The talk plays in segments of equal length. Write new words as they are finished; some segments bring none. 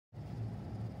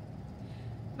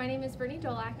My name is Brittany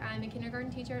Dolak. I'm a kindergarten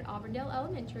teacher at Auburndale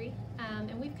Elementary,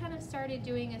 and we've kind of started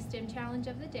doing a STEM challenge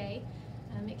of the day.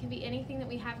 It can be anything that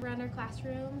we have around our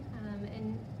classroom,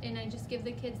 and I just give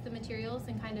the kids the materials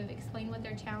and kind of explain what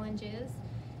their challenge is,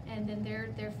 and then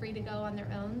they're free to go on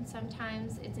their own.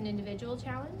 Sometimes it's an individual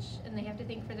challenge and they have to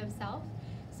think for themselves.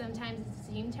 Sometimes it's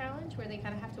a team challenge where they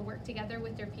kind of have to work together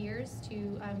with their peers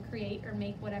to create or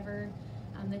make whatever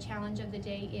the challenge of the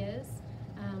day is.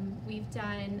 We've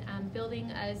done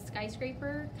building a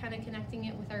skyscraper, kind of connecting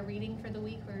it with our reading for the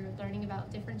week. We're learning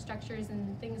about different structures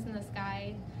and things in the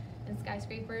sky and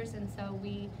skyscrapers, and so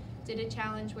we did a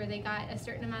challenge where they got a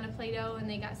certain amount of Play-Doh and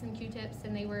they got some Q-tips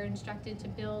and they were instructed to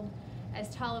build as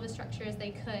tall of a structure as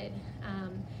they could.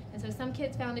 And so some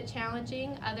kids found it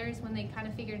challenging, others, when they kind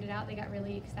of figured it out, they got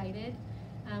really excited.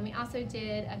 We also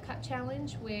did a cup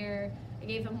challenge where I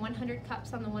gave them 100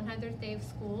 cups on the 100th day of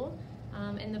school.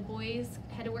 And the boys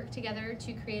had to work together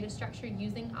to create a structure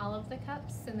using all of the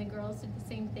cups, and the girls did the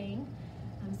same thing.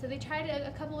 So they tried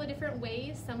a couple of different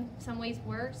ways. Some ways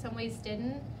worked, some ways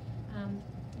didn't.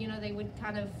 You know, they would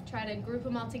kind of try to group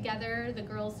them all together. The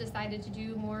girls decided to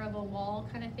do more of a wall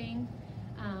kind of thing.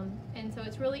 And so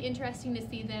it's really interesting to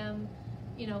see them,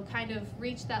 you know, kind of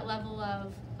reach that level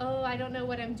of, oh, I don't know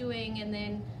what I'm doing, and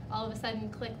then all of a sudden,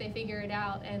 click, they figure it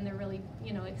out, and they're really,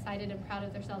 you know, excited and proud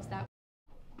of themselves that way.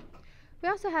 We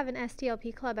also have an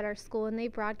STLP club at our school, and they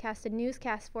broadcast a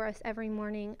newscast for us every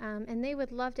morning, and they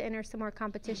would love to enter some more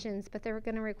competitions, but they're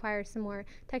going to require some more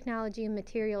technology and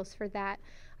materials for that.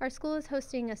 Our school is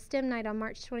hosting a STEM night on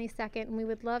March 22nd, and we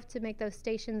would love to make those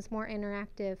stations more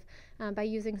interactive by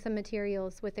using some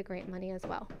materials with the grant money as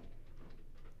well.